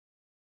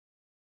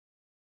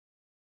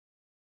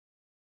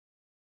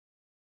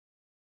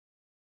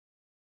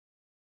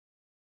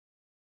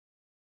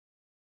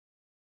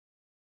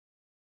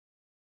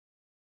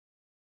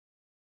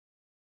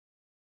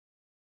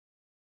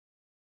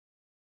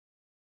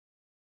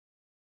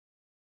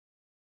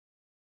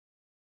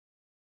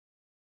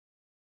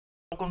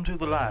Welcome to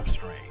the live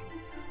stream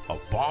of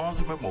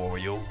Barnes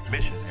Memorial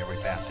Missionary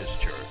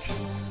Baptist Church.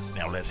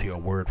 Now let's hear a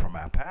word from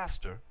our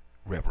pastor,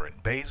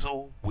 Reverend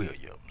Basil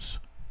Williams.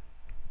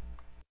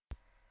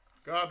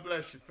 God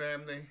bless you,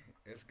 family.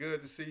 It's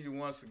good to see you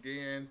once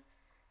again,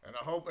 and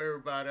I hope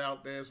everybody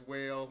out there is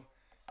well,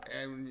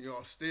 and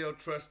you're still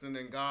trusting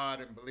in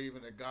God and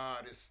believing that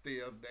God is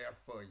still there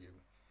for you.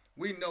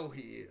 We know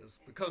He is,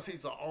 because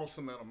He's an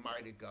awesome and a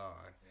mighty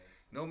God.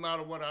 No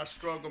matter what our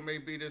struggle may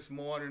be this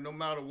morning, no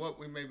matter what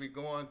we may be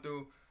going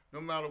through,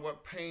 no matter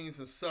what pains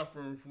and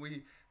sufferings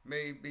we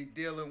may be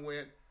dealing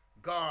with,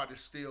 God is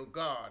still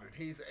God, and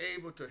He's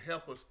able to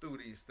help us through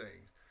these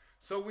things.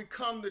 So we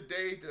come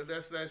today,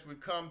 as we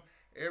come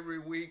every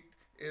week,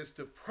 is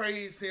to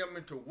praise Him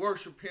and to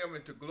worship Him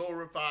and to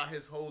glorify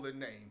His holy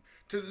name,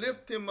 to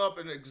lift Him up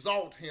and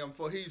exalt Him,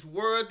 for He's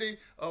worthy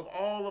of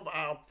all of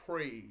our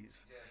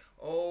praise. Yes.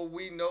 Oh,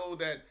 we know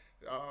that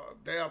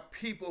there are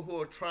people who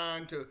are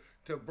trying to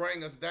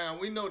bring us down.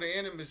 We know the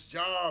enemy's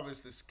job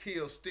is to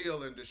kill,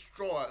 steal, and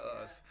destroy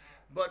us.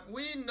 But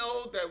we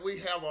know that we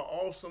have an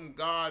awesome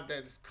God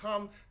that has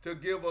come to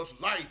give us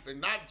life,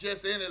 and not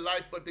just any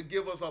life, but to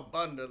give us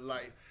abundant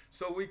life.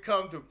 So we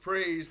come to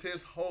praise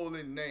His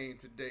holy name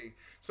today.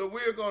 So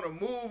we're going to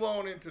move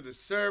on into the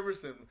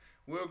service, and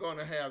we're going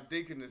to have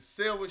Deaconess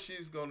Silver.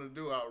 She's going to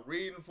do our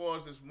reading for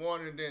us this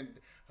morning. Then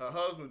her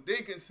husband,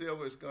 Deacon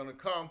Silver, is going to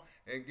come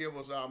and give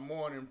us our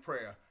morning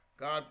prayer.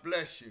 God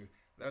bless you.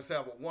 Let's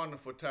have a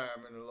wonderful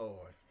time in the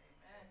Lord.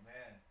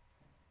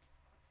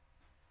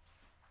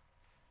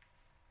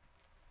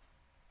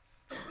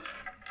 Amen.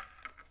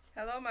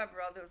 Hello, my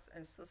brothers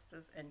and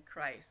sisters in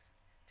Christ.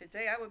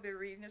 Today I will be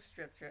reading the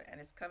scripture, and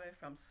it's coming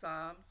from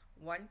Psalms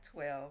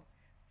 112,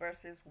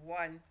 verses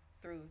 1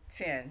 through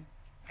 10,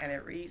 and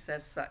it reads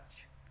as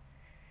such.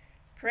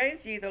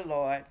 Praise ye the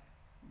Lord.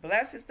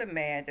 Blessed is the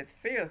man that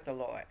feareth the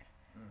Lord,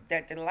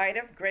 that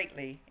delighteth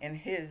greatly in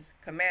His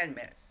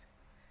commandments.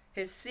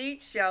 His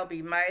seed shall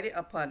be mighty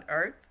upon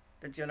earth.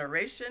 The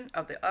generation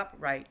of the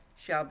upright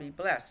shall be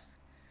blessed.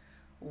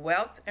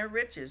 Wealth and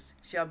riches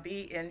shall be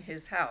in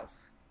his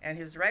house, and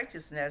his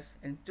righteousness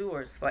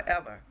endures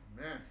forever.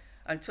 Amen.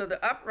 Unto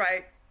the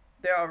upright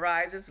there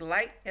arises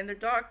light in the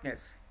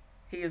darkness.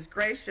 He is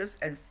gracious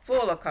and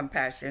full of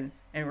compassion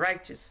and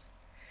righteous.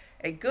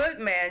 A good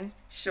man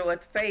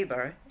showeth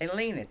favor and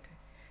leaneth.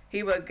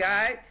 He will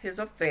guide his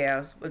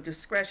affairs with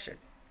discretion.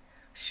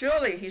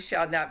 Surely he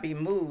shall not be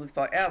moved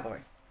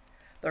forever.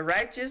 The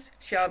righteous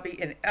shall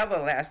be in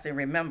everlasting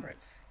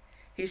remembrance.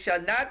 He shall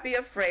not be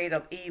afraid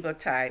of evil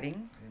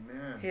tidings.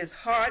 Amen. His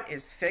heart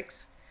is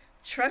fixed,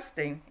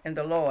 trusting in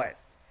the Lord.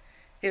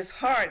 His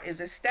heart is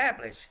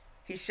established.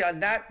 He shall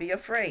not be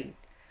afraid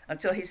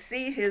until he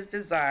see his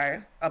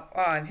desire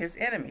upon his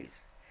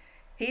enemies.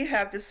 He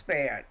hath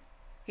despaired.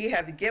 He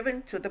hath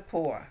given to the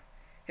poor.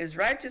 His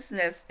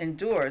righteousness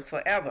endures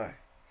forever.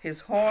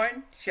 His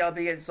horn shall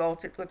be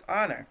exalted with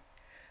honor.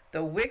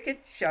 The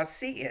wicked shall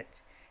see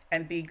it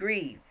and be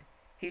grieved.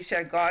 He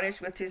shall garnish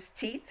with his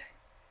teeth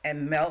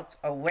and melt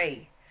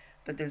away.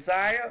 The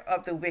desire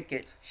of the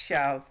wicked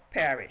shall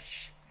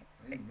perish.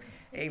 Amen.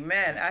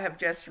 Amen. I have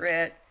just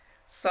read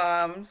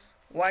Psalms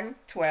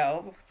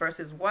 112,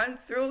 verses 1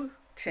 through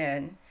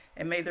 10,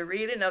 and may the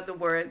reading of the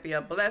word be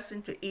a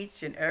blessing to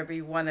each and every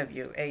one of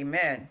you.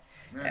 Amen.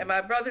 Amen. And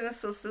my brothers and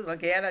sisters,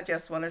 again, I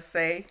just want to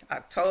say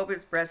October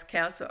is Breast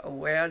Cancer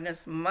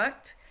Awareness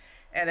Month.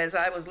 And as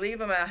I was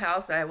leaving my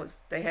house,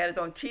 they had it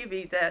on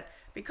TV that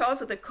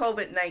because of the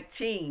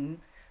COVID-19,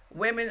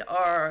 women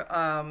are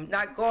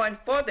not going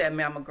for their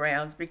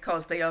mammograms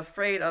because they are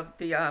afraid of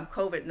the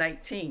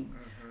COVID-19.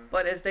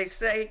 But as they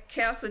say,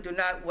 cancer do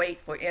not wait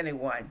for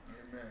anyone.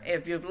 Amen.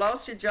 If you've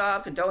lost your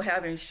jobs and don't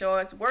have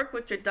insurance, work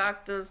with your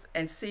doctors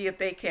and see if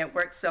they can't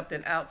work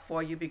something out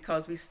for you,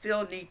 because we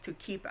still need to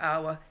keep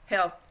our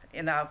health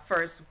in our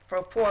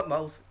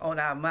foremost on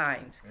our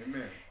minds.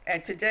 Amen.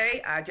 And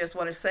today, I just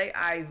want to say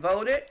I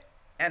voted,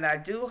 and I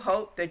do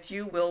hope that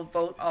you will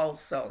vote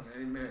also.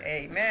 Amen.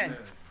 Amen. Amen.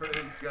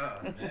 Praise God.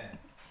 Amen.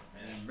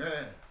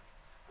 Amen.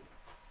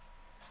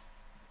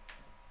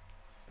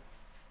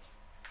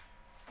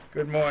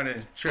 Good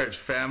morning, church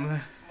family.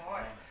 Good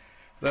morning.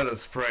 Let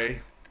us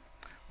pray.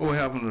 Oh,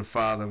 Heavenly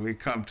Father, we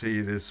come to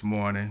you this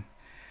morning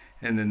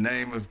in the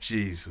name of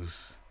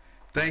Jesus.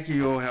 Thank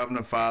you, oh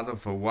Heavenly Father,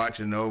 for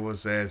watching over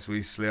us as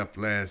we slept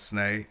last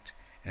night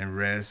and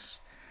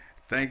rest.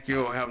 Thank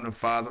you, oh Heavenly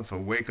Father, for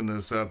waking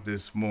us up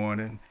this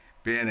morning,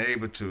 being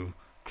able to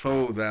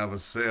clothe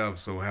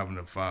ourselves, oh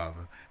Heavenly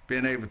Father,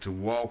 being able to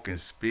walk and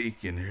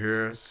speak and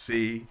hear,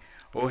 see.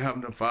 Oh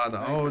Heavenly Father,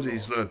 all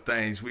these little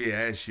things, we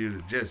ask you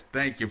to just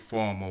thank you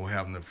for them, oh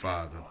Heavenly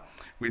Father.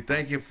 We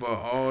thank you for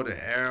all the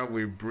air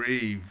we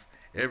breathe,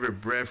 every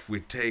breath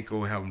we take,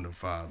 oh Heavenly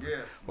Father.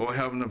 Yes. Oh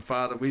Heavenly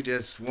Father, we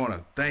just want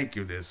to thank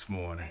you this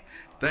morning.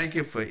 Thank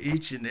you for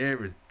each and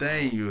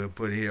everything you have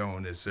put here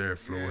on this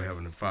earth, yes. Oh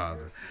Heavenly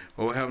Father. Yes.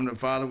 Oh Heavenly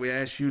Father, we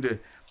ask you to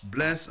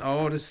bless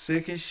all the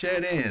sick and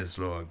shut-ins,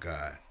 Lord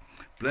God.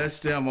 Bless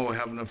them, oh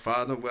Heavenly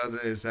Father, whether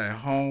it's at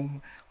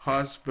home,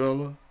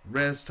 hospital,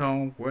 rest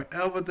home,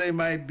 wherever they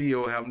might be,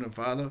 oh Heavenly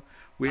Father.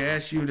 We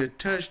ask you to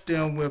touch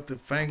them with the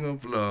finger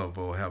of love,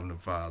 O Heavenly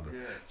Father.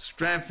 Yes.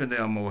 Strengthen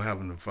them, O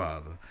Heavenly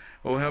Father.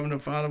 O Heavenly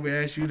Father, we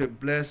ask you to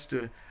bless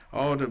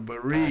all the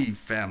bereaved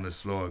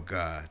families, Lord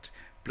God.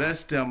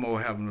 Bless them, O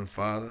Heavenly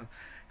Father.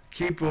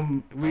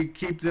 We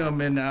keep them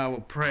in our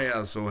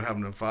prayers, O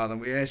Heavenly Father.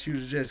 We ask you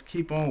to just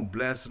keep on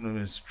blessing them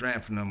and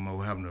strengthening them,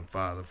 O Heavenly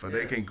Father, for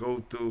they can go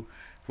through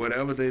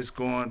whatever they're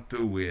going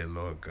through with,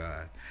 Lord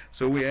God.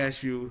 So we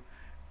ask you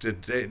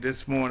today,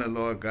 this morning,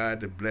 Lord God,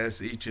 to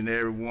bless each and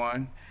every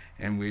one,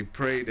 and we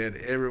pray that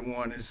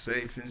everyone is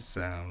safe and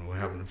sound, O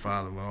Heavenly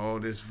Father. With all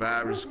this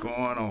virus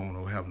going on,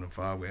 O Heavenly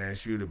Father, we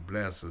ask you to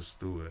bless us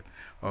through it.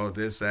 All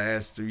this I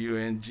ask to you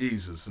in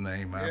Jesus'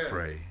 name I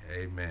pray.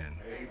 Amen.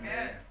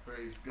 Amen.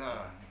 Praise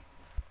God.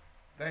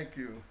 Thank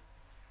you,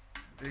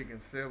 Deacon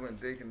Silver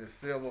and Deaconess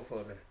Silver,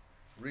 for the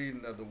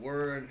reading of the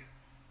word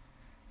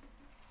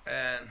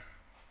and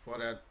for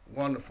that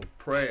wonderful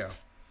prayer.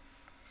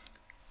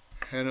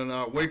 And in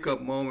our wake-up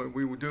moment,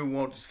 we do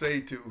want to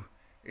say to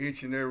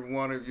each and every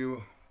one of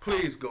you,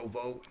 please go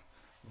vote.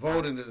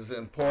 Voting is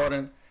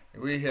important.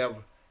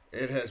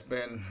 It has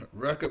been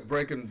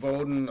record-breaking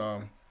voting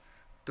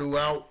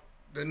throughout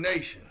the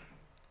nation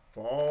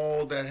for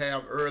all that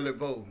have early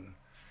voting.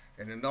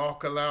 And in North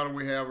Carolina,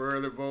 we have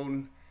early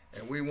voting,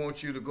 and we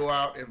want you to go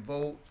out and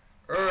vote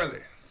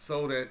early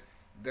so that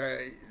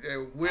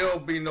there will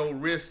be no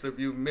risk of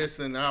you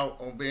missing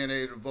out on being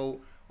able to vote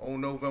on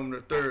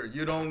November the 3rd.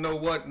 You don't know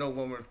what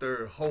November the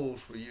 3rd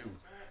holds for you.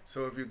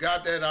 So if you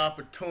got that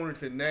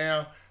opportunity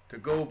now to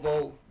go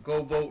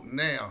vote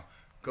now.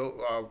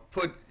 Go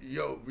put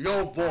your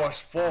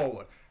voice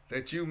forward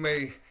that you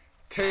may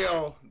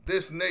tell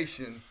this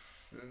nation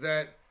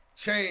that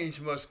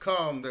change must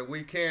come, that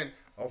we can't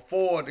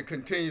afford to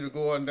continue to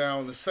going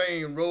down the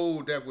same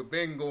road that we've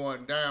been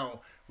going down.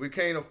 We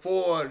can't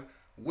afford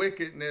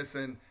wickedness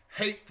and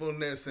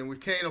hatefulness, and we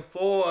can't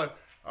afford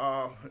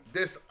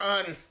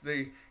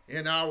dishonesty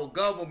in our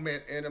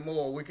government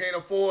anymore. We can't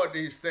afford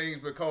these things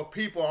because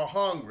people are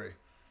hungry,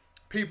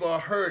 people are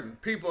hurting,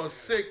 people are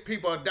sick,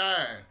 people are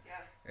dying.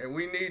 Yes. And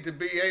we need to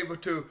be able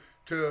to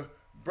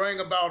bring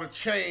about a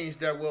change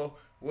that will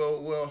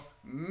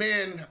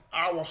mend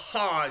our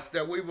hearts,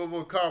 that we will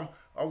become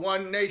a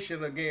one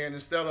nation again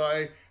instead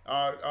of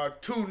a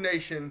two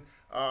nation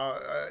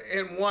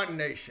in one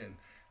nation.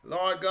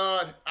 Lord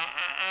God,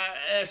 I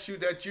ask you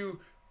that you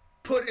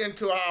put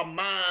into our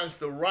minds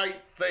the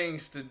right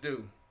things to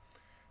do.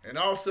 And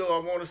also I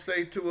want to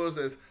say to us,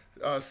 as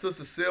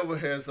Sister Silver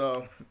has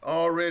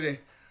already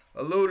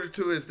alluded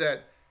to, is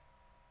that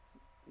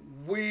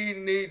we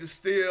need to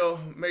still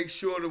make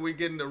sure that we're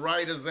getting the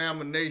right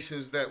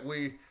examinations that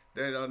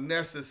are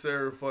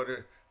necessary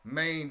to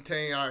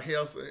maintain our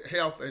health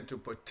and to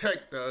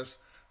protect us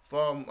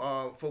from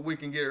for we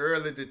can get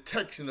early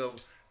detection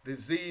of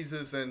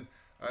diseases and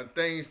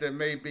things that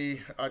may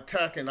be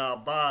attacking our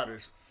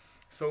bodies.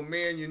 So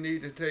men, you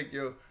need to take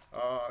your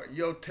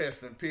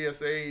tests and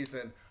PSAs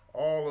and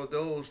all of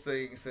those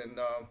things, and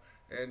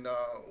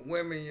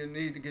women, you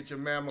need to get your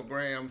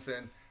mammograms,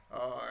 and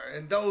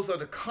those are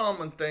the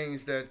common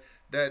things that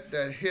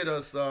hit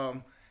us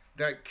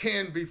that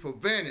can be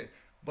prevented.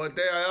 But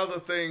there are other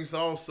things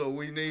also.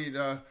 We need,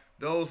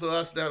 those of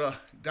us that are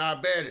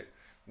diabetic,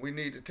 we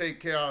need to take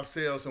care of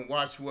ourselves and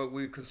watch what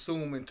we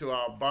consume into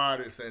our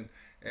bodies.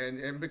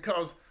 And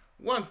because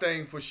one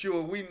thing for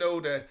sure, we know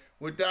that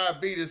with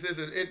diabetes,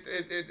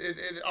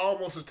 it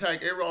almost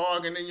attacks every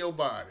organ in your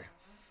body.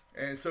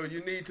 And so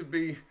you need to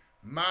be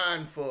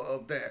mindful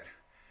of that.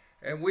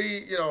 And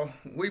we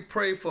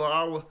pray for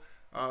our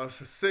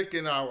sick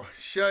and our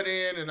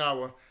shut-in and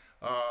our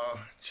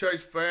church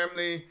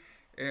family.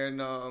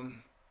 And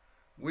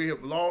we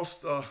have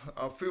lost a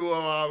few of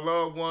our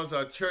loved ones,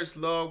 our church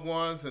loved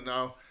ones,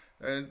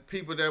 and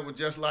people that were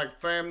just like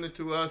family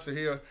to us are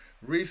here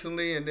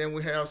recently. And then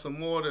we have some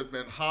more that have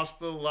been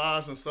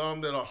hospitalized and some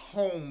that are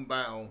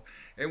homebound.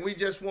 And we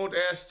just want to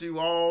ask you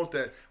all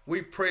that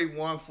we pray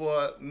one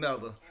for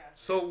another. Yes.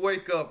 So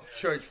wake up,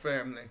 church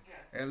family,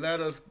 and let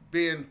us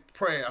be in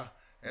prayer,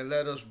 and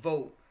let us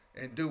vote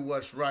and do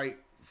what's right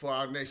for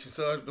our nation.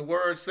 So the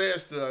word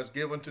says to us,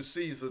 give unto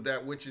Caesar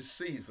that which is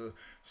Caesar.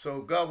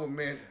 So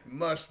government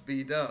must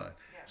be done.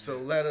 Yes. So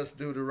let us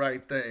do the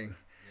right thing.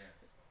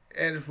 Yes.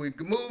 And if we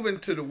move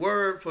into the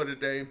word for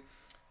today,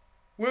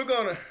 we're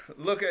going to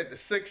look at the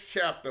 6th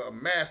chapter of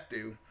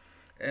Matthew,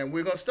 and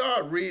we're going to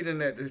start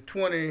reading at the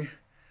 25th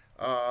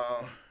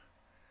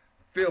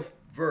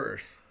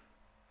verse.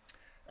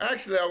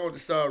 Actually, I want to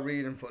start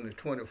reading from the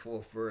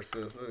 24th verse.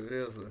 There's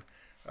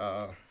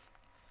an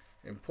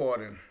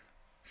important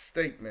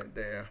statement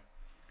there.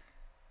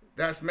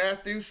 That's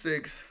Matthew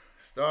 6,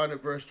 starting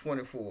at verse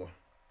 24.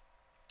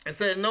 It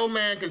says, no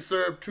man can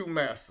serve two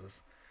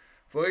masters,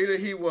 for either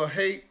he will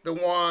hate the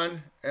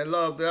one and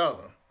love the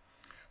other,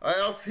 or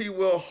else he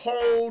will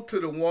hold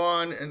to the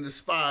one and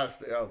despise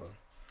the other.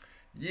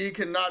 Ye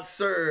cannot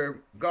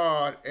serve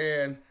God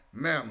and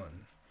mammon.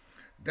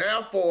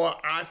 Therefore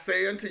I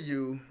say unto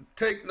you,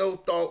 take no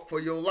thought for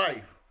your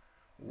life,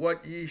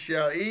 what ye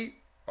shall eat,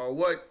 or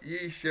what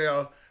ye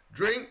shall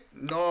drink,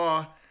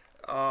 nor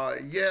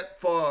Yet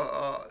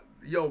for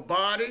your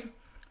body,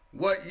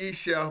 what ye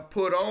shall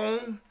put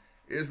on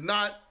is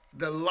not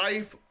the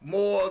life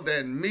more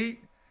than meat,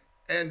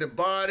 and the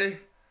body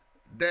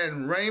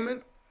than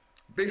raiment?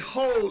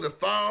 Behold the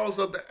fowls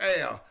of the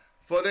air,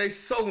 for they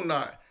sow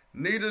not,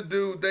 neither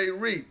do they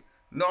reap,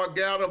 nor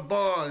gather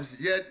barns,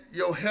 yet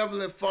your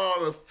heavenly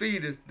Father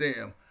feedeth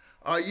them.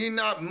 Are ye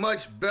not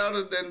much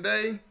better than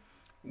they?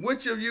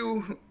 Which of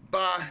you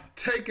by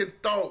taking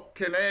thought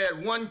can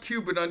add 1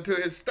 cubit unto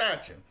his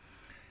stature?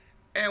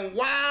 And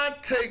why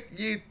take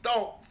ye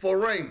thought for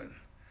raiment?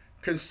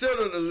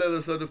 Consider the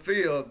lilies of the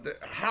field,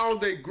 how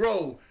they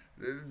grow.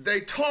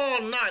 They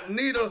toil not,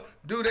 neither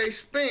do they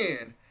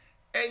spin.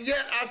 And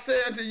yet I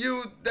say unto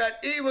you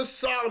that even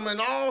Solomon,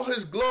 all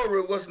his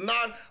glory, was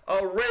not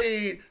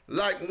arrayed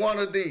like one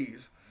of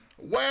these.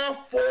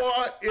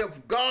 Wherefore,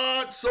 if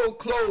God so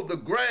clothe the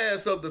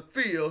grass of the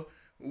field,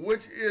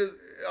 which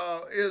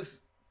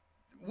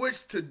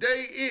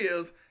today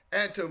is,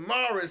 and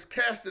tomorrow is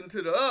cast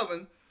into the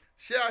oven,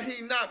 shall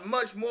he not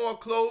much more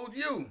clothe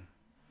you?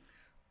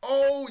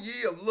 O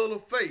ye of little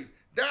faith,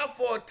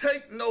 therefore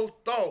take no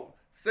thought,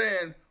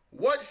 saying,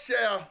 what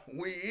shall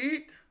we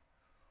eat?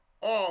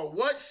 Or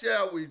what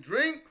shall we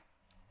drink?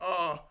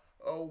 Or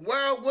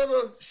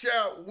wherewithal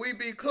shall we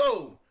be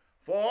clothed?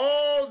 For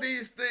all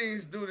these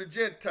things do the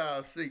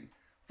Gentiles seek.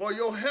 For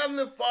your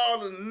heavenly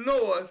Father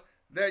knoweth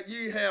that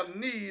ye have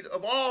need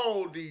of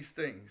all these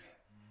things.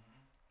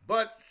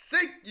 But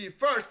seek ye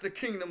first the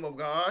kingdom of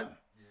God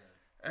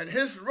and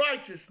his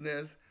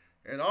righteousness,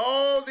 and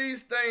all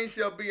these things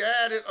shall be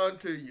added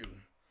unto you.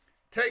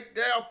 Take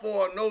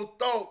therefore no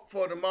thought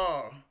for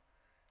tomorrow,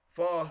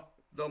 for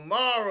the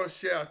morrow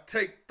shall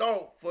take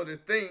thought for the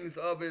things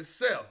of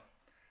itself.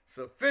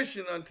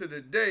 Sufficient unto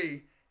the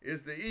day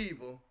is the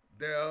evil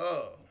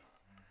thereof.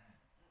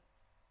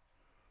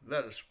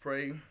 Let us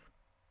pray.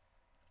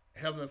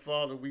 Heavenly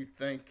Father, we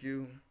thank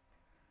you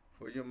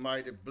for your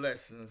mighty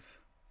blessings.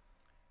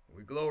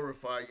 We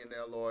glorify you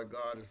now, Lord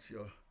God, as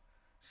your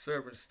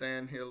servants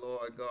stand here,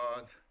 Lord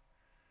God,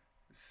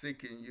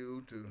 seeking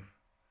you to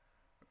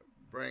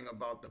bring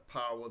about the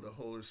power of the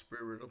Holy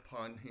Spirit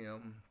upon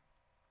him,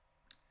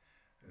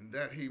 and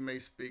that he may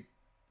speak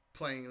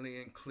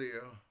plainly and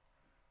clear,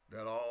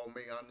 that all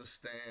may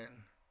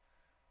understand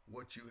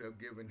what you have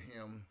given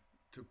him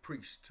to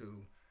preach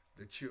to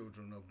the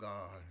children of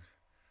God.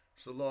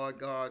 So, Lord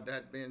God,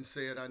 that being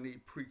said, I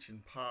need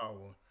preaching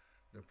power,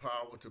 the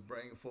power to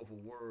bring forth a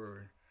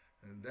word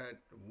and that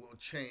will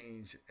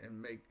change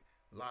and make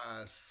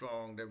lives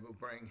strong, that will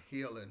bring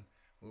healing,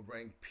 will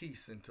bring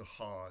peace into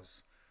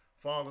hearts.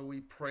 Father,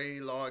 we pray,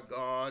 Lord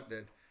God,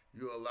 that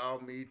you allow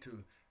me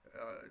to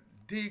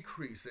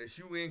decrease as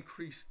you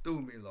increase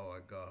through me,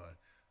 Lord God.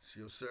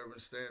 So your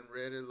servants stand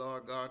ready,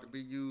 Lord God, to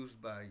be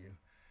used by you.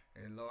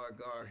 And Lord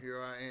God,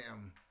 here I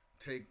am.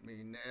 Take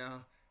me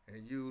now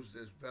and use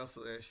this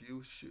vessel as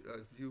you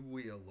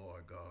will,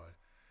 Lord God.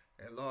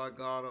 And Lord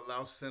God,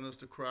 allow sinners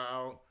to cry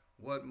out,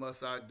 what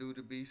must I do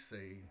to be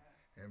saved?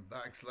 And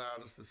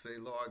backsliders to say,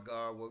 Lord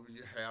God, what would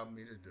you have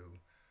me to do?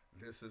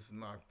 This is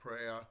my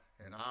prayer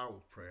and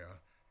our prayer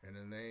in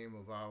the name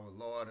of our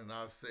Lord and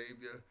our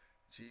Savior,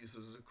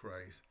 Jesus the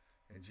Christ.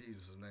 In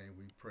Jesus' name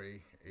we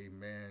pray,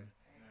 amen,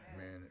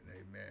 amen, and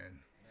amen.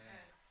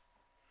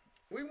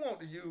 We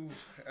want to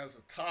use as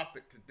a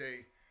topic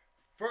today,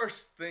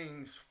 first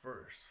things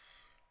first.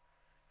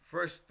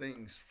 First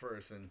things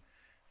first. And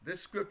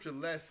this scripture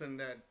lesson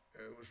that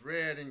was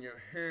read in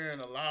your hearing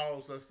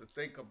allows us to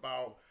think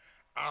about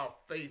our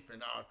faith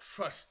and our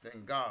trust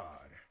in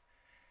God.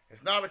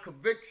 It's not a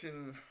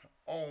conviction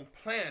on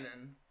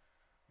planning,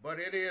 but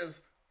it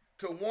is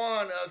to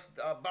warn us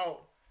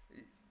about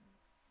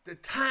the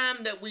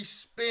time that we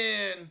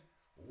spend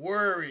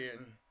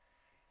worrying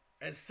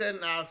and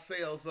setting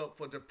ourselves up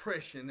for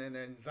depression and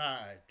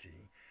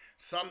anxiety.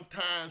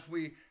 Sometimes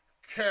we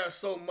care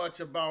so much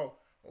about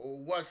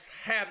what's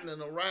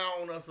happening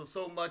around us, or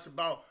so much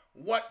about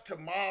what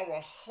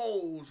tomorrow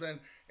holds, and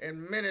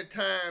many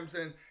times,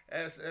 and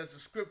as the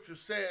scripture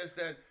says,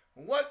 that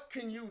what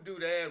can you do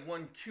to add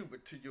 1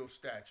 cubit to your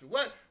stature?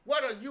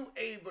 What are you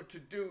able to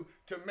do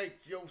to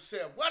make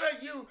yourself? What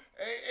are you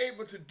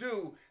able to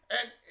do?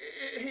 And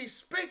he's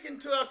speaking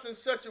to us in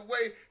such a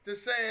way to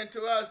saying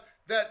to us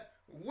that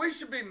we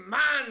should be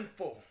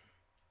mindful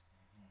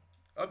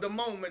of the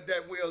moment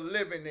that we are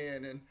living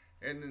in,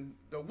 and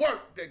the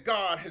work that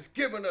God has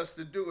given us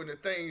to do and the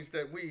things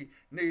that we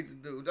need to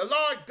do. The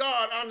Lord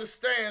God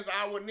understands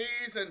our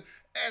needs, and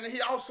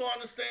he also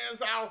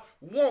understands our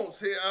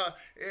wants.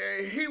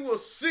 He will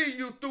see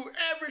you through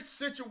every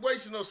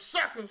situation or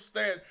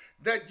circumstance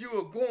that you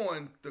are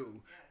going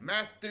through.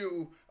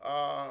 Matthew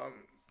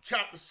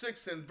chapter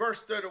 6 and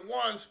verse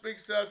 31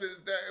 speaks to us, is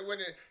that when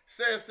it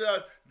says to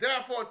us,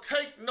 therefore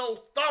take no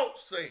thought,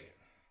 saying,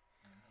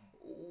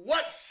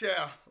 what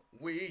shall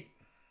we eat?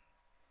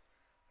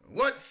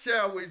 What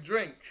shall we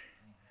drink?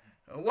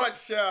 What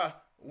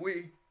shall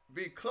we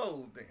be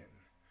clothed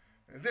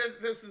in?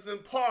 This is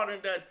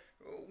important, that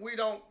we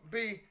don't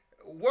be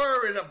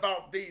worried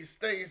about these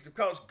things,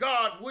 because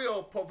God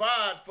will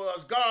provide for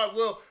us. God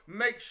will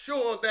make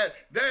sure that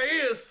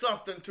there is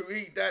something to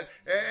eat,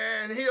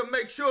 and he'll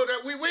make sure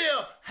that we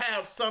will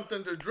have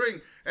something to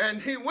drink,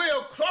 and he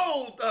will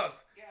clothe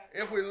us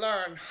if we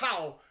learn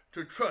how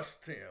to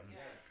trust him.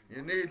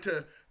 You need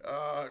to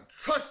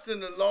trust in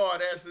the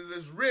Lord, as it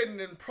is written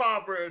in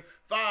Proverbs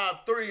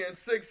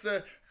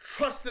 5:3-6.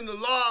 Trust in the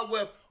Lord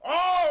with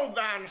all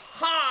thine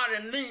heart,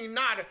 and lean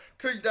not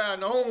to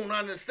thine own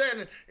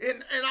understanding.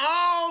 In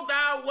all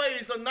thy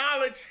ways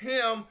acknowledge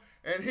him,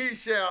 and he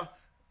shall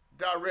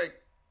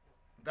direct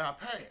thy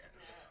paths.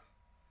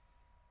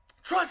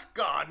 Trust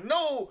God.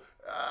 Know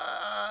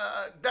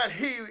that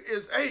he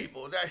is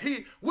able, that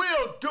he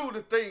will do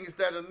the things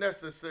that are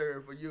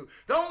necessary for you.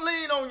 Don't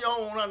lean on your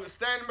own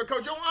understanding,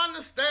 because your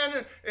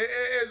understanding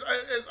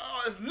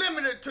is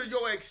limited to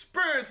your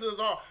experiences,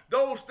 or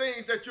those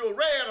things that you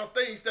read, or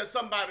things that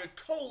somebody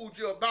told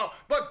you about.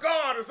 But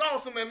God is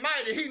awesome and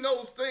mighty. He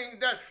knows things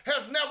that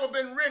has never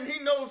been written. He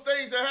knows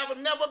things that have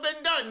never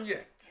been done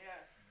yet.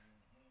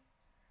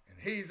 And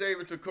he's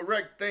able to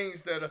correct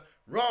things that are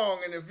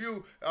wrong. And if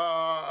you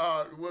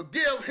will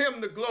give him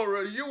the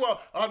glory, you will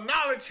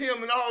acknowledge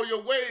him in all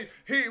your ways,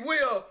 he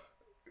will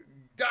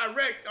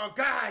direct or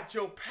guide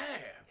your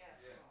path.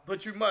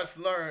 But you must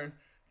learn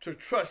to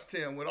trust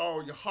him with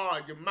all your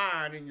heart, your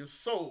mind, and your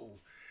soul.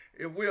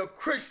 If we are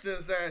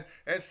Christians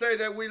and say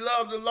that we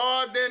love the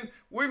Lord, then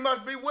we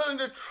must be willing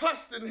to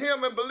trust in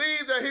him and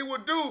believe that he will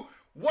do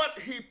what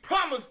he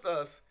promised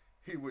us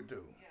he would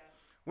do.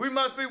 We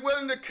must be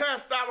willing to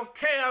cast our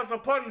cares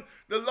upon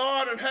the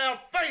Lord and have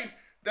faith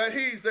that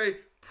he's a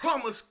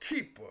promise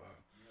keeper.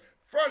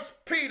 1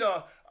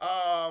 Peter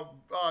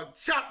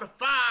chapter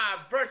 5,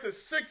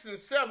 verses 6 and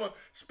 7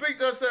 speak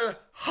to us as,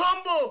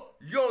 humble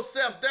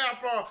yourself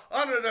therefore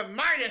under the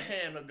mighty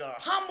hand of God.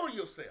 Humble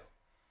yourself.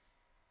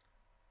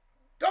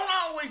 Don't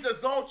always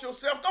exalt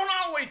yourself. Don't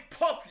always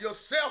puff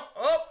yourself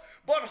up,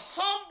 but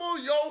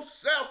humble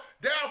yourself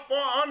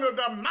therefore under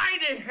the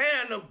mighty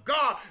hand of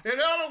God. In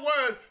other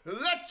words,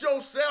 let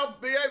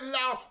yourself be able to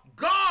allow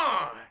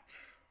God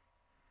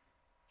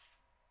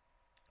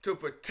to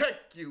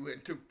protect you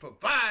and to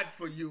provide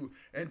for you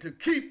and to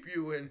keep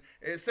you. And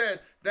it says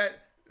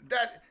that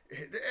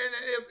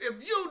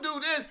if you do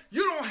this,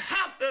 you don't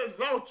have to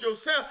exalt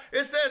yourself.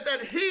 It says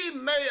that he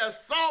may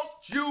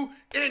exalt you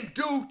in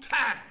due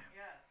time.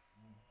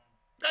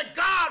 That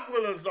God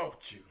will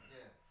exalt you.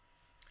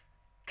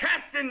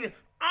 Casting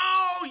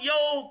all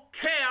your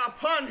care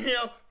upon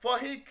him, for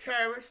he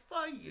cares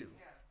for you.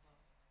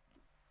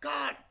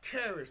 God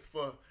cares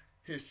for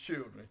his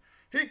children.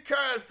 He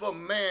cares for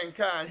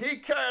mankind. He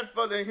cares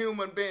for the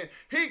human being.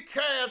 He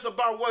cares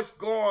about what's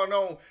going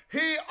on.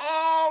 He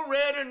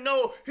already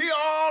knows. He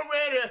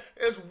already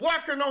is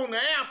working on the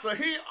answer.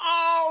 He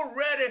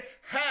already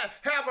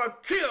have a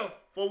cure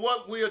for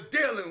what we are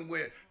dealing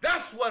with.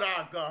 That's what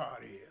our God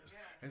is.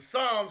 In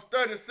Psalms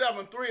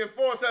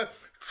 37:3-4 says,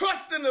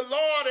 trust in the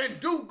Lord and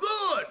do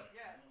good.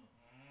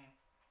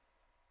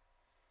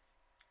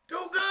 Do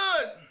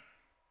good.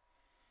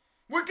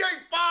 We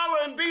can't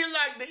follow and be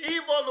like the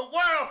evil of the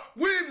world.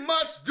 We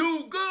must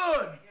do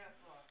good.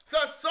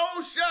 So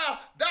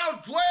shall thou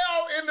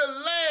dwell in the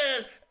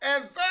land,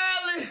 and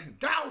verily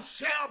thou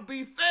shalt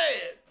be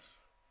fed.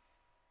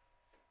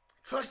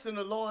 Trust in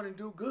the Lord and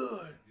do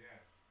good.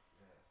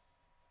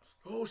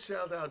 So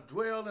shall thou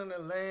dwell in the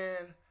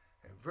land,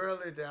 and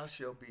verily thou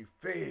shalt be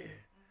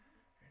fed.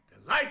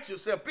 Delight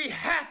yourself. Be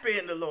happy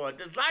in the Lord.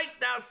 Delight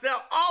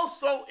thyself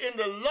also in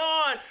the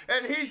Lord,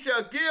 and he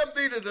shall give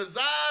thee the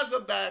desires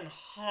of thine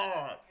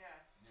heart.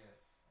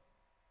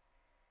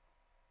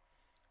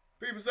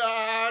 People say,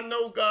 I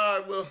know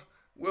God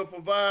will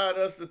provide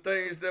us the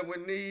things that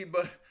we need,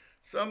 but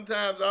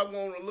sometimes I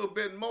want a little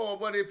bit more.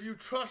 But if you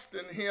trust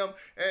in him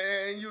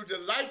and you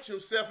delight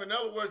yourself, in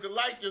other words,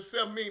 delight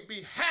yourself means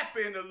be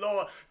happy in the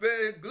Lord,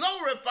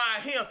 glorify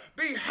him,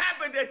 be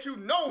happy that you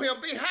know him,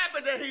 be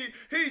happy that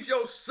he's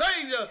your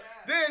Savior,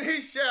 then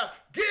he shall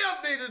give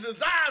thee the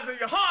desires of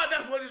your heart.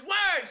 That's what his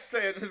word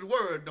said. His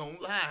word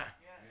don't lie.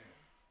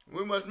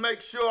 We must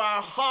make sure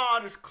our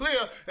heart is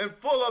clear and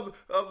full of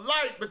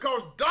light,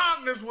 because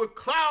darkness will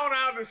cloud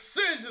our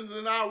decisions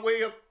and our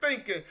way of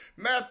thinking.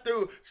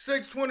 Matthew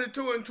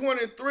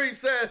 6:22-23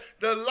 says,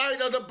 the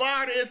light of the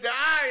body is the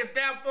eye. If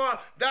therefore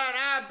thine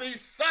eye be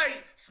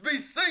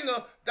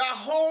single, thy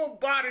whole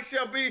body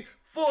shall be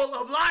full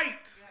of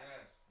light.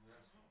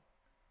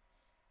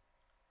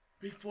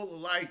 Be full of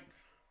light.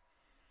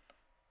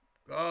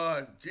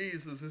 God,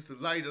 Jesus is the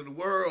light of the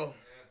world.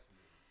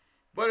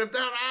 But if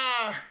thine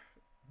eye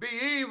be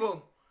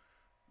evil,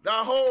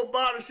 thy whole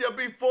body shall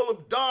be full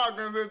of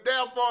darkness. If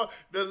therefore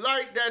the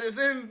light that is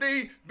in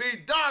thee be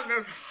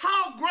darkness,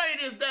 how great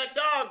is that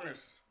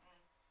darkness?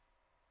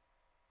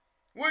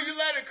 Will you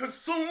let it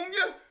consume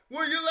you?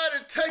 Will you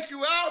let it take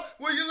you out?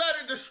 Will you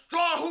let it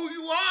destroy who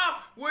you are?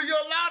 Will you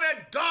allow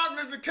that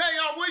darkness to carry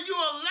on? Will you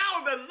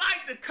allow the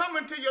light to come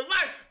into your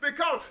life?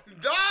 Because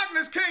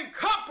darkness can't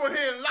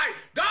comprehend light.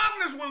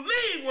 Darkness will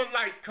leave when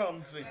light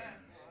comes in.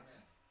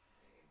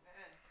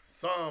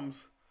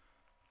 Psalms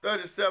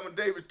 37,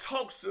 David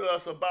talks to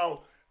us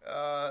about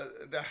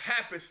the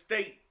happy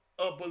state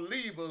of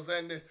believers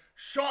and the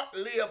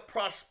short-lived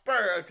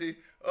prosperity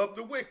of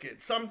the wicked.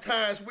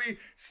 Sometimes we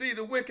see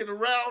the wicked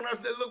around us.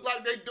 They look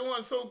like they're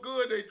doing so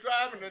good. They're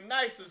driving the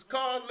nicest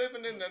car,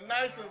 living in the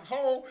nicest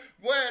home,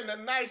 wearing the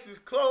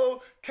nicest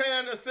clothes,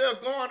 carrying themselves,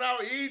 going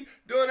out eating,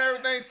 doing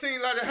everything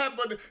seems like they have.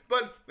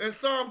 But in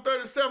Psalm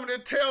 37,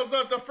 it tells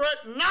us to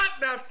fret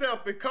not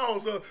thyself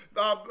because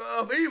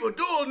of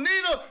evildoers,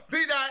 neither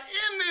be thou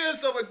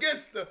envious of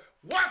against the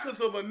workers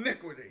of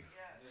iniquity.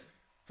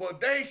 For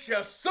they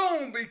shall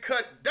soon be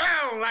cut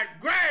down like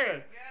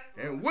grass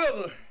and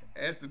wither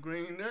as the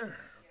green herb.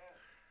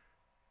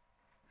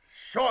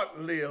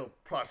 Short-lived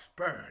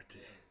prosperity.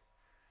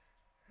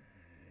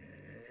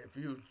 If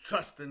you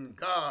trust in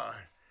God,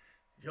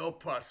 your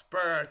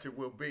prosperity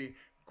will be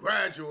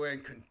gradual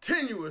and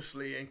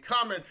continuously and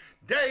coming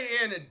day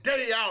in and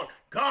day out.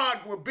 God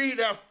will be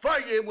there for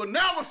you. It will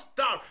never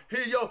stop.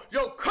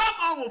 Your cup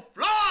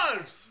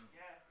overflows.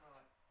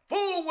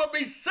 Food will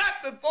be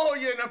set before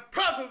you in the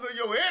presence of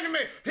your enemy.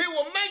 He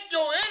will make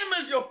your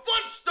enemies your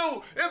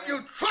footstool if you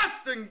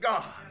trust in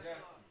God. Yes.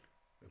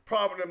 The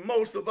problem that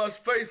most of us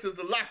face is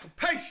the lack of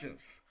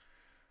patience.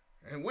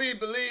 And we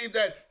believe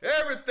that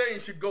everything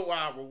should go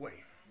our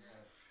way.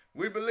 Yes.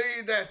 We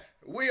believe that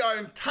we are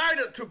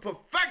entitled to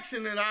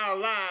perfection in our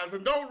lives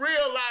and don't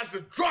realize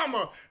the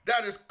drama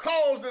that is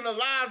caused in the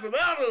lives of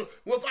others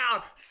with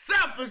our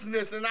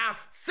selfishness and our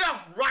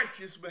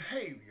self-righteous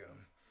behavior.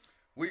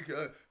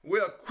 We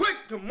are quick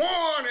to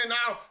mourn in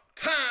our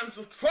times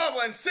of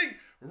trouble and seek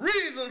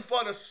reasons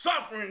for the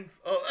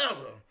sufferings of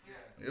others.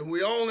 Yes. If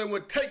we only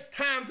would take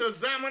time to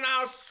examine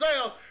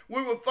ourselves,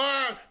 we would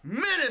find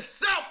many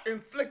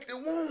self-inflicted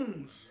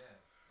wounds. Yes.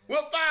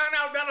 We'll find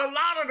out that a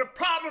lot of the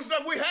problems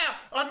that we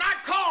have are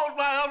not caused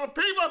by other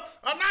people,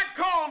 are not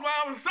caused by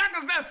other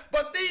circumstances,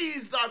 but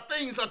these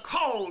things are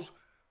caused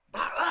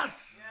by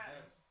us. Yes.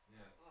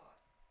 Yes.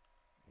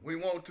 We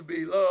want to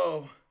be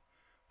loved,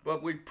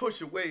 but we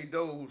push away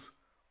those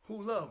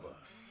who love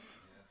us.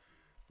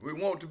 We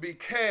want to be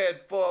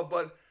cared for,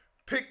 but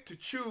pick to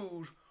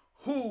choose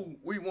who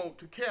we want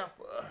to care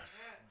for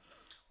us.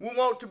 We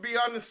want to be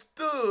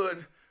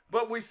understood,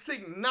 but we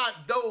seek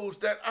not those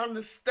that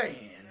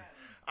understand.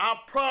 Our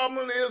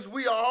problem is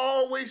we are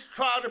always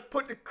trying to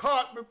put the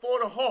cart before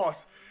the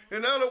horse.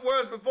 In other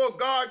words, before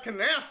God can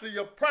answer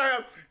your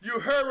prayer, you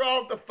hurry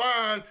off to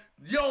find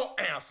your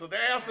answer, the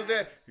answer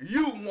that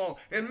you want.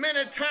 And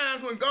many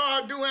times when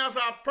God do answer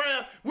our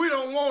prayer, we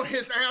don't want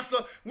his answer.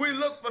 We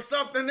look for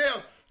something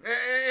else.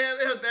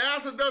 And if the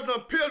answer doesn't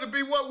appear to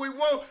be what we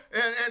want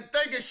and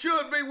think it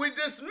should be, we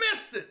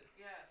dismiss it.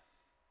 Yes.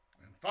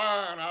 And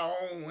find our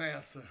own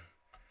answer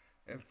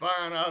and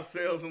find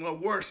ourselves in a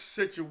worse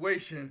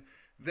situation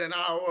than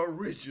our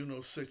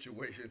original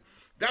situation.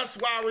 That's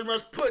why we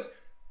must put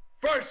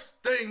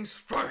first things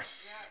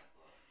first. Yes.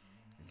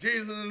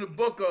 Jesus in the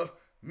book of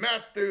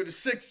Matthew, the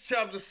 6th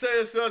chapter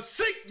says to us,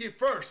 seek ye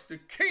first the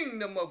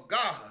kingdom of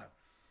God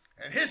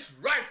and his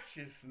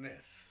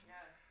righteousness. Yes.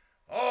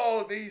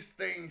 All these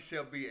things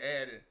shall be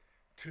added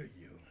to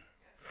you.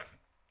 Yes.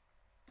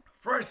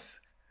 First,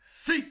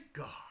 seek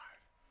God.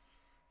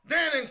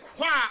 Then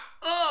inquire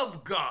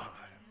of God.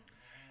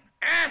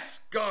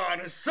 Ask God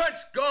and search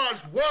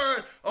God's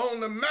word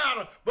on the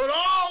matter, but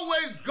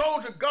always go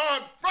to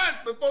God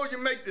first before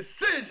you make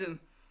decisions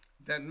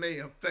that may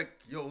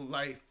affect your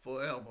life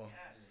forever.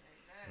 Yes,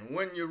 and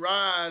when you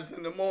rise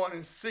in the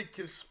morning, seek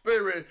his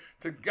spirit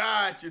to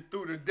guide you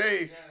through the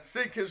day. Yes.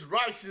 Seek his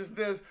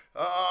righteousness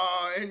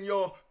in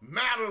your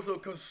matters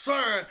of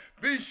concern.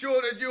 Be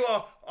sure that you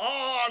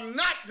are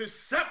not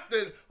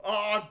deceptive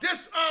or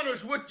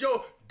dishonest with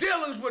your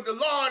dealings with the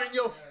Lord and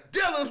your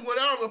dealings with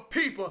other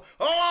people.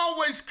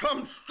 Always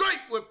come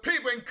straight with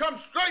people and come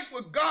straight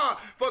with God,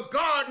 for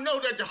God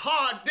knows that your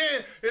heart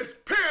then is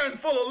pure and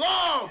full of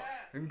love. Yes.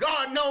 And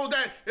God knows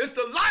that it's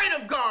the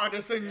light of God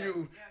that's in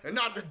you and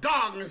not the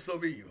darkness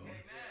of evil. Amen.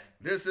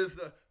 This is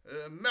the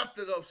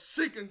method of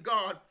seeking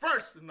God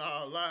first in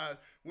our lives.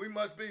 We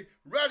must be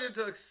ready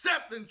to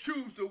accept and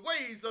choose the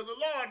ways of the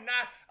Lord.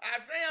 Now,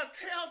 Isaiah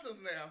tells us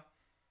now,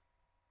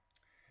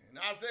 in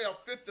Isaiah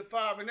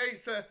 55:8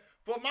 says,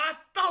 for my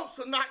thoughts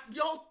are not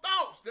your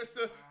thoughts. This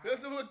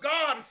is what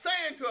God is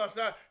saying to us,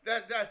 that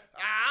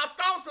our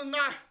thoughts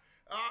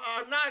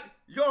are not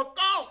your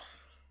thoughts.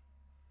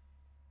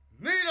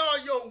 Neither are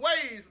your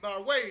ways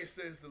my ways,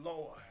 says the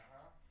Lord.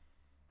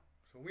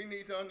 So we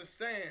need to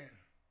understand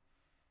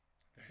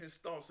that his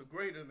thoughts are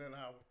greater than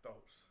our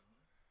thoughts.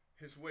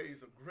 His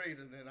ways are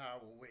greater than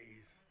our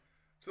ways.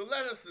 So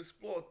let us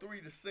explore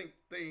 3 distinct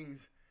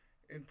things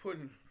in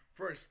putting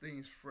first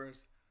things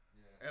first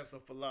as a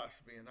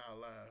philosophy in our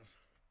lives.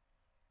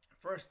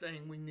 First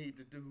thing we need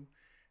to do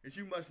is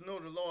you must know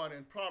the Lord.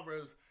 In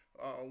Proverbs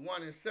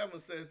 1:7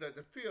 says that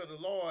the fear of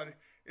the Lord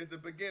is the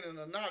beginning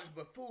of knowledge,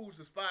 but fools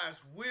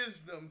despise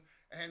wisdom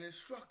and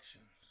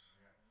instructions.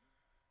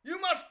 You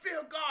must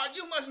fear God.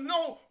 You must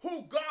know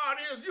who God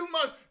is. You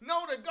must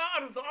know that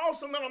God is an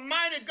awesome and a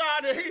mighty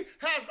God, that he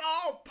has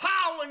all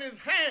power in his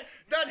hand,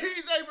 that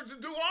he's able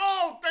to do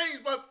all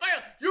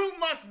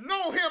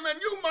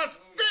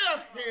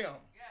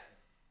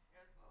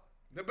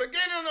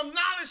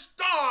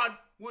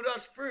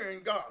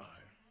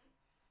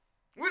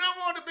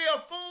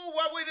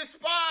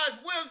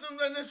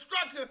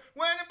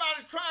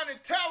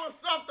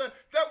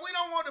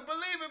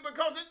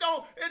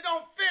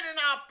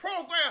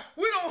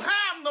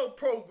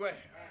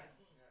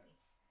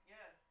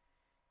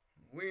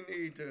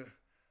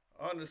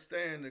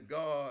understand that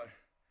God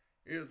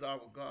is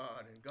our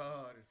God, and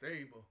God is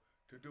able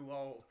to do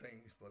all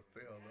things but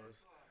fail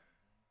us.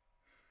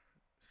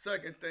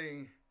 Second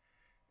thing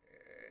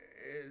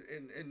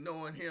in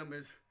knowing him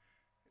is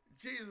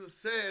Jesus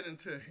said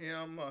unto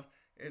him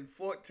in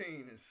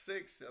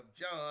 14:6 of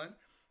John,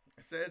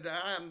 said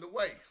that I am the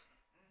way,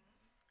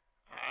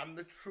 I'm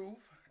the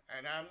truth,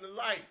 and I'm the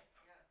life.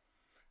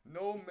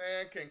 No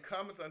man can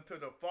come unto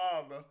the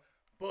Father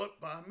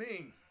but by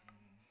me.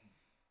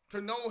 To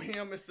know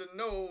him is to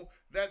know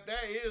that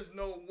there is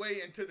no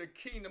way into the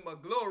kingdom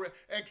of glory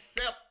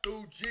except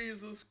through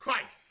Jesus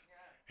Christ.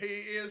 He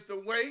is the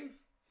way,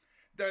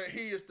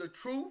 he is the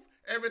truth.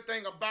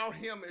 Everything about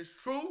him is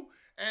true,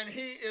 and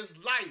he is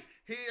life.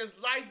 He is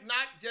life,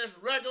 not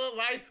just regular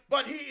life,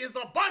 but he is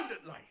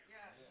abundant life.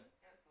 Yes,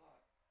 Lord.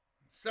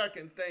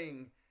 Second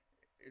thing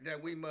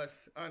that we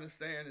must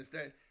understand is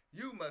that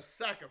you must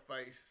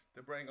sacrifice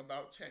to bring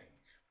about change.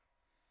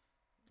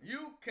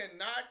 You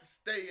cannot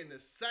stay in the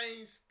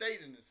same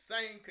state, in the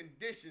same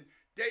condition,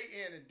 day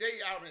in and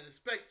day out, and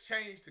expect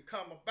change to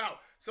come about.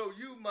 So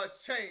you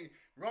must change.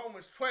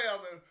 Romans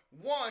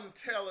 12:1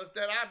 tell us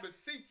that I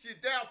beseech you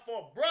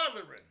therefore,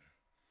 brethren,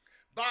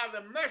 by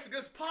the mercy,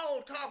 this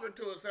Paul talking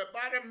to us, that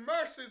by the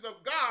mercies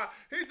of God,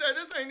 he said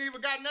this ain't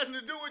even got nothing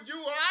to do with you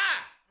or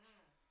I.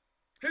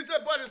 He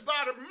said, but it's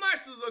by the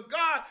mercies of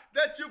God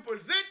that you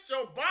present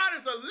your body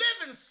as a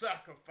living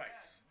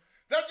sacrifice.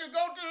 That you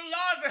go to the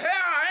Lord and say, here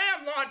I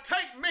am, Lord,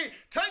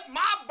 take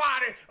my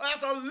body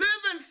as a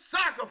living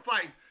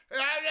sacrifice.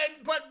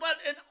 But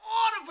in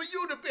order for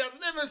you to be a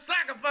living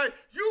sacrifice,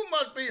 you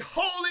must be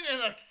holy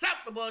and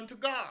acceptable unto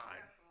God,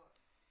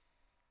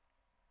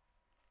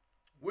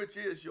 which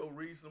is your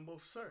reasonable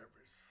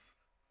service.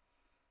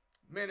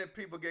 Many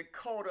people get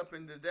caught up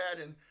into that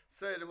and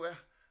say, well,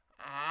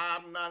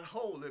 I'm not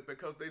holy,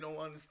 because they don't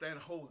understand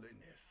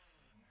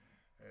holiness.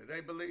 They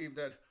believe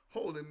that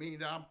holy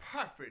means I'm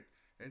perfect.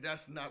 And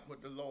that's not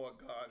what the Lord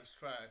God is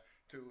trying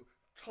to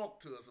talk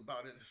to us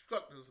about and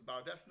instruct us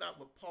about. That's not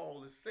what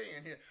Paul is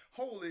saying here.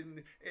 Holy,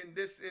 in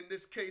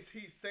this case,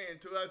 he's saying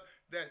to us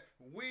that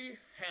we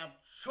have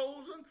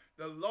chosen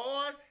the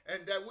Lord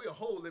and that we're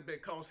holy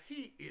because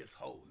he is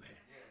holy.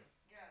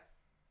 Yes.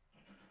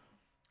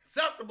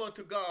 Acceptable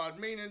to God,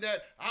 meaning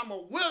that I'm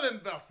a willing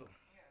vessel.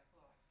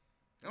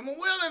 I'm a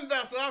willing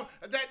vessel,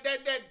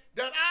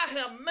 that I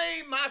have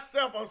made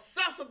myself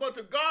accessible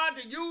to God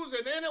to use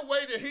in any way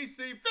that he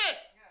sees fit.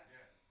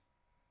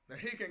 That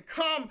he can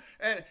come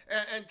and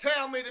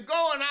tell me to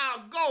go, and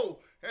I'll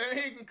go. And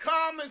he can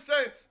come and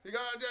say,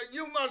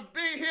 you must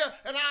be here.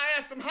 And I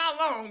ask him, how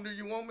long do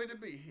you want me to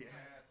be here?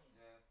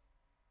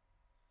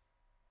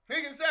 Yes.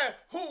 He can say,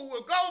 who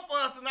will go for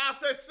us? And I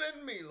say,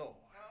 send me, Lord.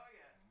 Oh,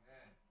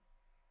 yes.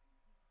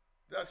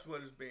 That's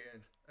what is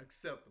being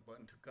acceptable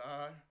unto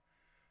God.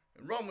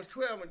 And Romans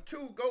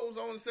 12:2 goes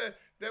on and says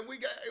that we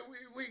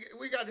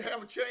got to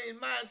have a changed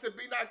mindset.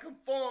 Be not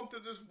conformed to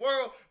this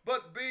world,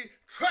 but be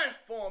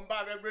transformed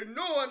by the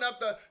renewing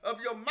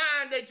of your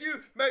mind, that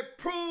you may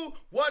prove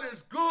what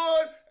is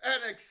good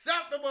and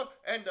acceptable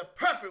and the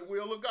perfect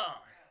will of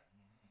God.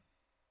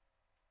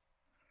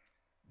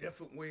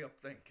 Different way of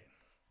thinking.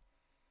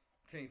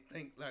 Can't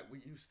think like we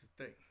used to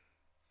think.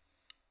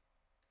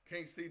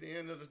 Can't see the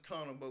end of the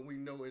tunnel, but we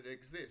know it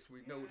exists.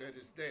 We know that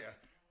it's there.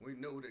 We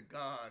know that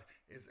God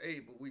is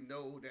able. We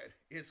know that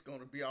it's going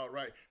to be all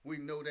right. We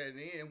know that in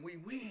the end we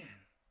win.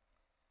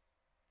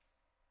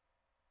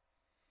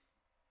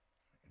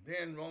 And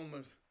then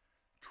Romans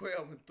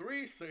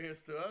 12:3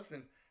 says to us,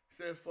 and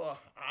says, for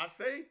I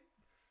say,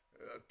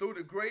 through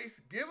the grace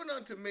given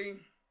unto me,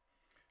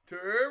 to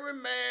every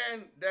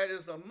man that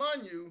is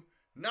among you,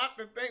 not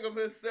to think of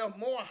himself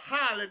more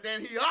highly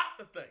than he ought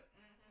to think,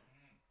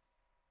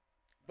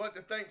 but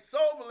to think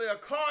soberly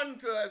according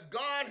to as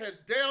God has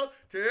dealt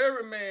to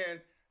every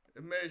man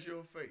the measure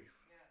of faith.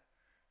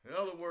 Yes. In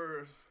other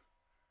words,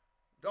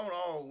 don't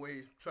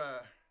always try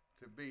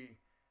to be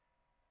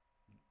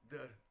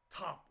the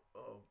top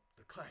of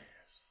the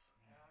class.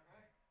 All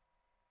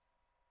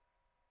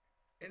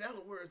right. In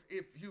other words,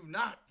 if you're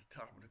not the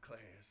top of the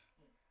class,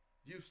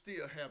 you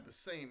still have the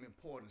same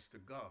importance to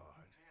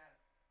God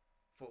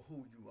for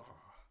who you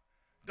are.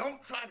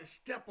 Don't try to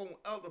step on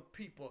other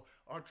people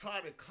or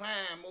try to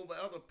climb over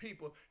other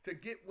people to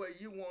get where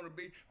you want to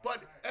be.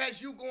 But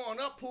as you going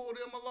up, pull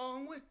them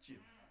along with you.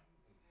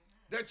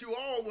 That you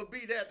all will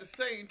be there at the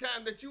same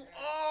time. That you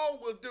all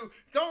will do.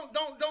 Don't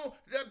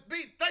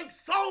think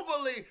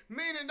soberly.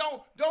 Meaning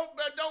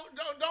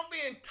don't be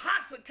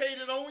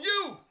intoxicated on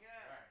you.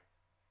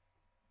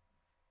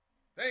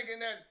 Thinking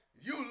that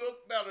you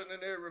look better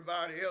than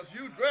everybody else.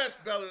 You dress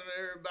better than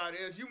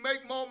everybody else. You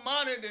make more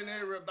money than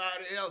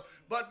everybody else.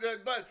 But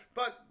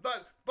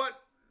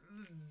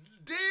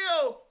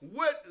deal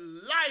with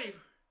life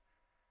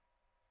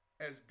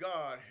as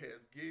God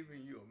has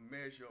given you a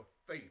measure of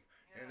faith.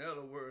 Yeah. In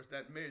other words,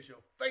 that measure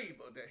of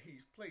favor that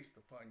he's placed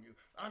upon you.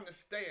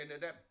 Understand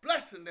that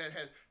blessing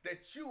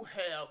that you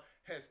have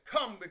has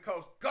come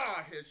because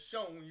God has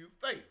shown you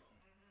favor.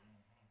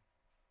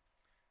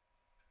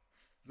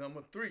 Mm-hmm.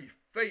 Number 3,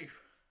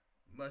 faith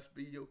must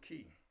be your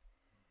key.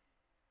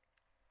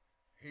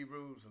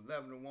 Hebrews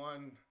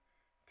 11:1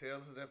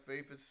 tells us that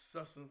faith is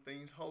substance of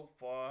things hoped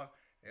for,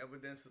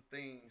 evidence of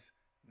things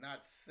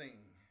not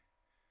seen.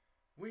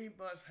 We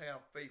must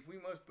have faith. We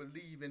must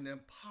believe in the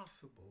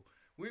impossible.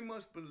 We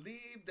must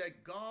believe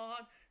that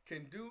God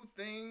can do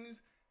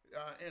things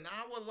in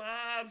our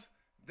lives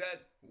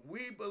that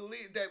we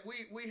believe that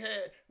we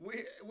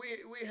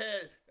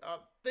had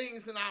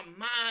things in our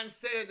mind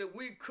said that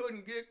we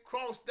couldn't get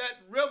across that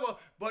river,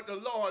 but the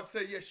Lord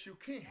said, yes, you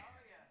can.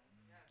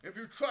 If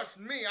you trust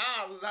me,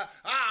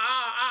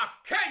 I'll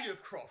carry you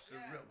across the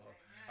river.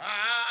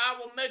 I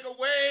will make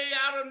a way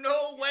out of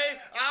no way.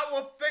 I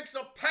will fix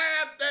a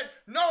path that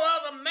no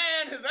other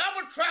man has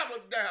ever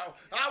traveled down.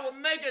 I will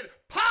make it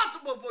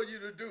possible for you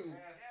to do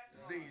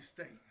these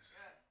things.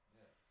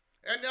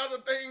 And the other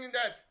thing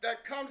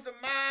that comes to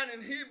mind in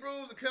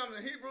Hebrews, it comes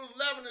in Hebrews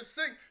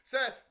 11:6,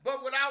 says,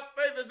 but without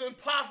faith it's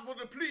impossible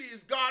to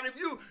please God. If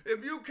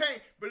you can't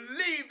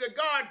believe that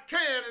God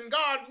can and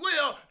God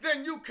will,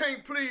 then you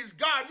can't please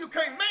God. You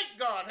can't make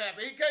God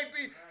happy. He can't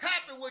be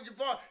happy with you.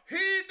 For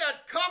he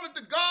that cometh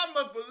to God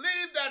must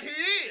believe that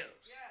he is.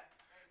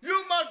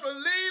 You must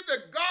believe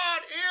that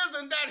God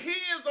is and that he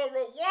is a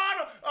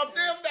rewarder of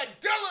them that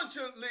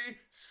diligently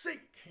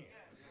seek him.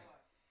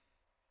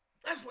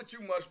 That's what you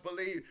must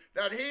believe,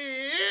 that he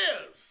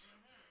is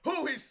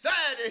who he said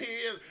that he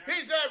is. He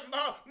said,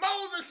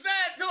 Moses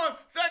said to him,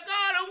 said,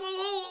 God,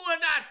 who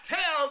would I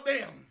tell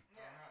them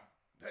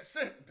that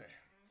sent me?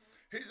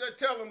 He said,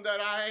 tell them that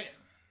I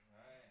am.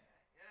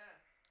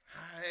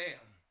 I am.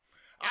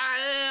 I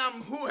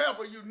am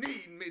whoever you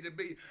need me to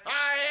be.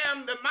 I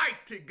am the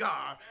mighty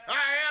God.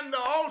 I am the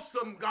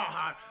awesome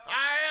God.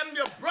 I am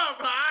your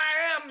brother.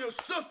 I am your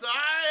sister.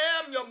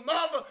 I am your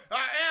mother.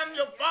 I am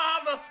your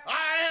father.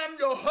 I am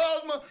your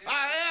husband.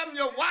 I am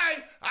your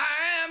wife.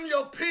 I am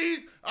your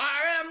peace. I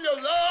am your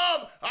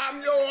love.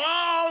 I'm your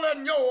all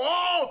and your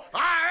all.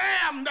 I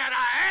am that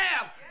I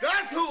am.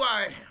 That's who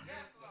I am.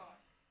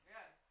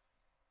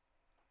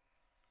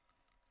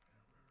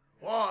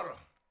 Water.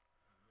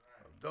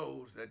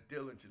 Those that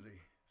diligently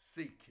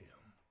seek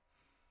him.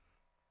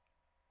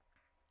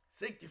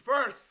 Seek ye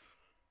first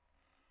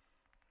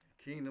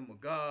the kingdom of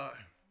God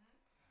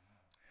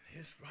and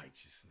his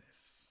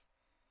righteousness.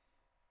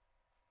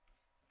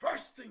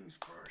 First things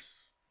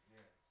first.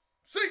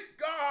 Seek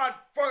God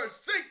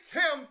first. Seek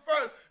him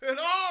first in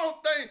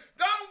all things.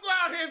 Don't go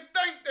out here and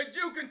think that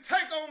you can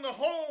take on the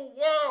whole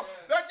world,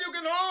 that you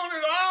can own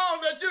it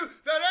all,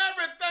 that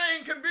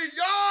everything can be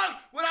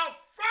yours without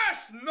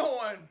first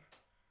knowing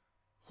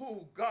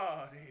who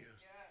God is.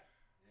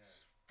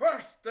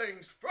 First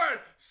things first,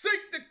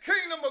 seek the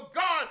kingdom of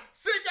God.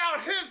 Seek out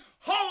his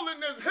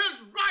holiness,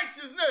 his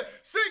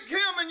righteousness. Seek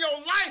him in your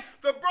life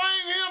to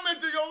bring him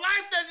into your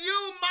life that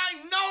you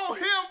might know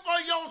him for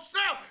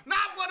yourself.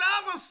 Not what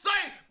others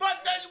say,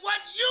 but that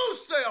what you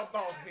say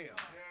about him.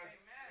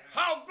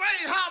 How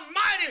great, how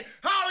mighty,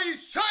 how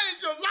he's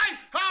changed your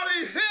life, how he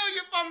healed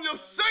you from your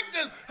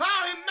sickness,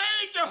 how he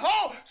made you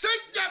whole.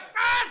 Seek ye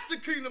first the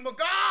kingdom of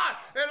God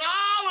and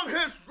all of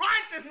his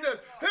righteousness,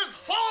 his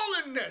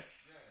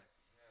holiness.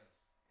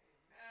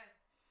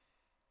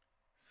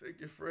 Seek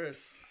ye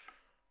first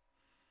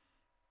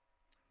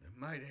the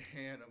mighty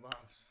hand of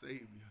our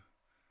Savior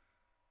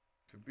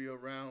to be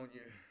around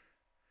you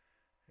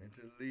and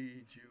to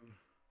lead you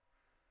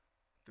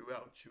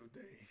throughout your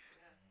day.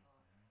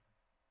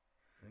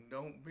 And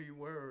don't be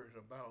worried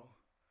about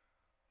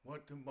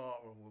what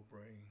tomorrow will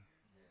bring.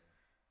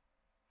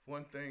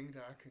 One thing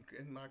that I can,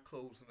 in my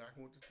closing, I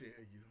want to tell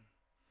you,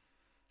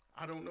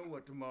 I don't know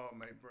what tomorrow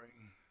may bring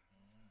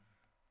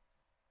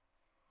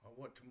or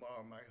what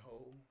tomorrow might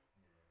hold,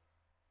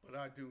 but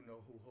I do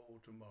know who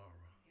holds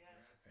tomorrow.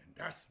 And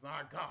that's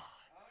my God.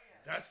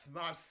 That's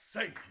my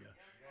Savior.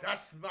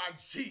 That's my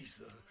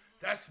Jesus.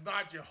 That's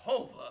my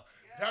Jehovah.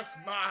 That's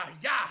my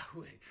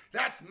Yahweh.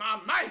 That's my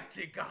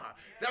mighty God.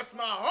 That's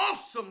my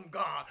awesome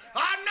God.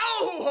 I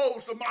know who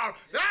holds tomorrow.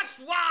 That's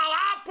why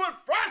I put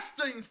first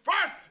things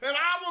first, and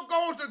I will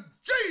go to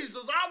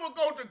Jesus. I will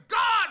go to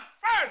God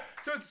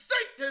first to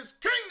seek his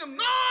kingdom,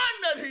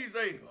 knowing that he's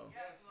able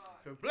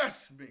to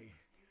bless me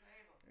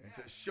and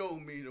to show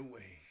me the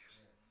way.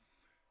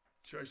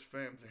 Church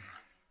family,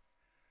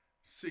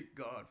 seek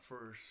God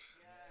first.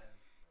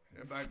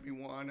 There might be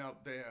one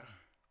out there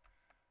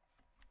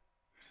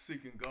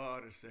seeking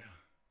God as they're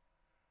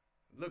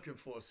looking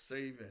for a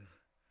Savior,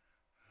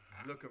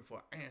 looking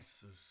for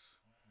answers.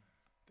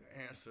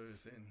 The answer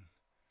is in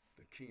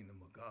the kingdom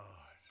of God.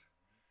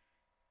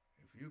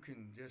 If you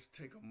can just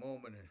take a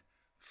moment and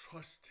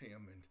trust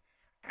him and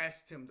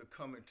ask him to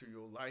come into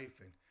your life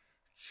and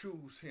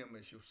choose him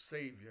as your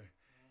Savior,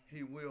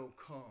 he will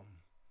come.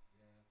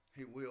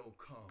 He will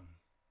come.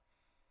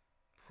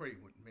 Pray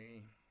with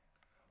me.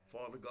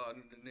 Father God,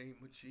 in the name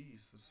of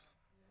Jesus,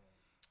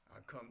 I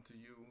come to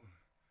you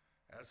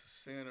as a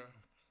sinner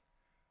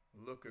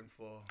looking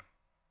for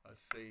a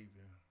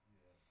Savior.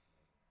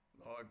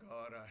 Lord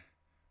God, I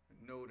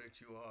know that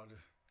you are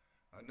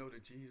I know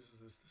that Jesus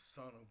is the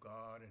Son of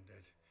God and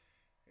that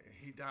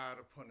He died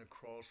upon the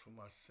cross for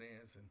my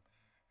sins, and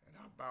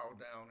I bow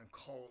down and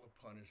call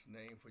upon his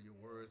name, for your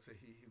words that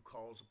he who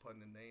calls upon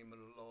the name of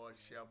the Lord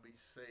shall be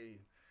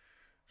saved.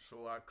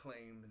 So I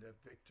claim the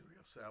victory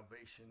of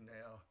salvation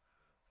now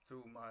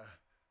through my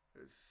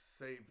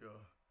Savior,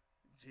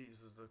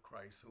 Jesus the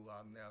Christ, who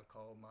I now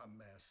call my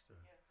master.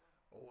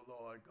 Yes, oh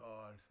Lord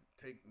God,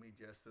 take me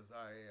just as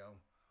I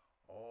am.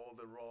 All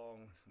the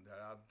wrong that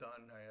I've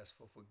done, I ask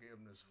for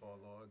forgiveness for,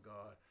 Lord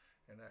God.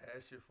 And I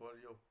ask you for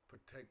your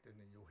protecting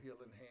and your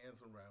healing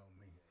hands around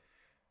me.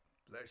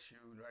 Bless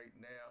you right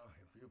now.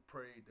 If you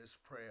prayed this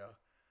prayer,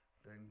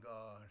 then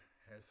God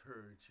has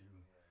heard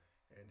you,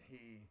 and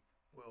he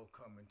will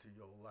come into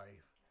your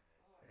life,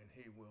 and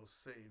he will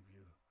save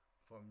you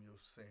from your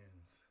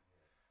sins.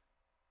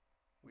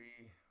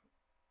 We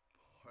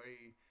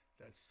pray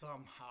that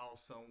somehow,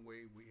 some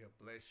way we have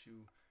blessed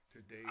you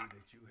today,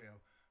 that you have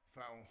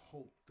found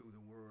hope through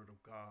the word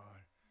of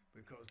God,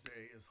 because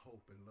there is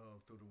hope and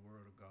love through the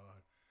word of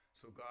God.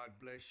 So God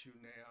bless you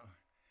now.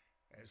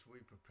 As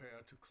we prepare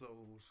to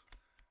close,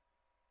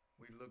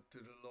 we look to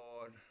the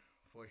Lord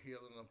for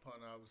healing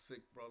upon our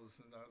sick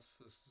brothers and our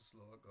sisters,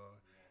 Lord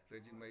God,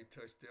 that you may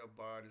touch their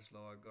bodies,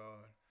 Lord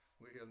God.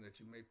 We hear that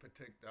you may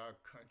protect our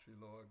country,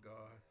 Lord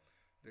God,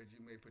 that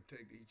you may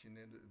protect each and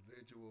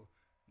individual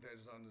that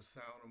is on the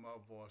sound of my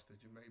voice,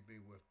 that you may be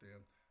with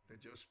them,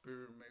 that your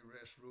spirit may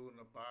rest, rule, and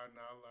abide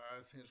in our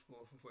lives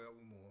henceforth and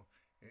forevermore.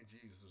 In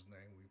Jesus'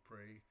 name we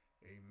pray.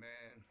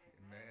 Amen,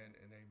 amen,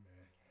 and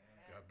amen.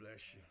 God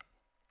bless you.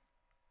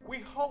 We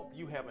hope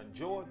you have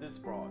enjoyed this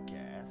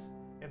broadcast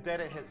and that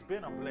it has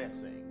been a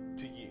blessing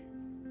to you.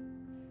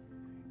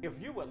 If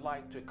you would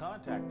like to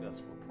contact us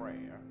for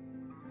prayer,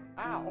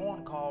 our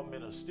on-call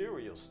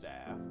ministerial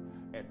staff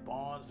at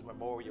Barnes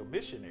Memorial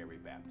Missionary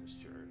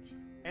Baptist Church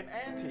and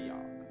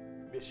Antioch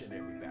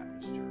Missionary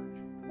Baptist Church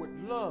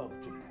would love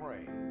to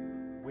pray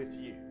with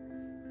you.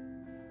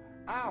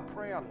 Our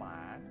prayer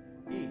line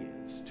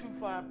is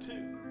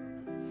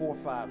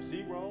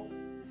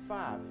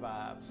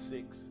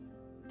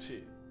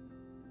 252-450-5562.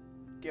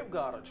 Give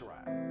God a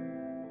try.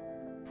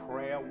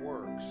 Prayer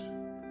works.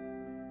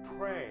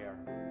 Prayer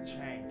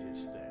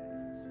changes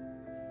things.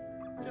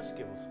 Just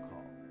give us a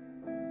call.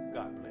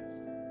 God bless.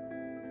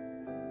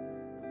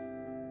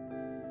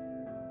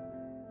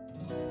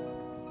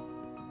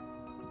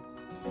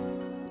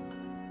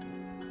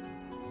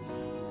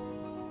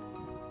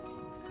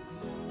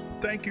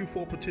 Thank you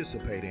for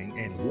participating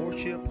in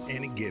worship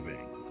and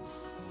giving.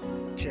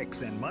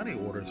 Checks and money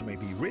orders may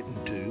be written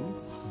to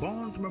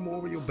Barnes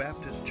Memorial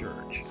Baptist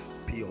Church,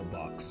 P.O.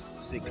 Box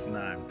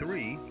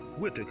 693,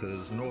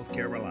 Whitakers, North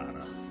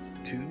Carolina,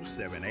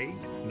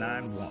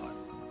 27891.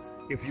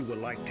 If you would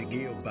like to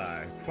give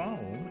by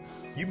phone,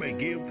 you may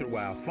give through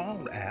our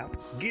phone app,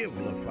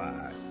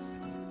 GiveLify.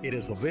 It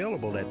is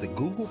available at the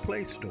Google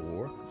Play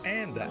Store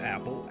and the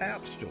Apple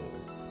App Store.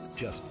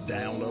 Just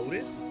download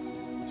it,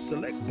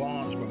 select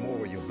Barnes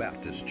Memorial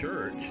Baptist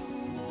Church,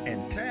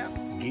 and tap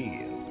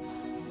Give.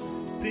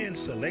 Then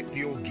select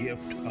your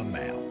gift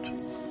amount.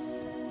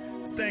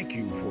 Thank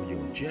you for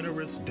your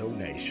generous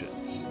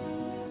donations.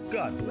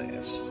 God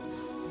bless.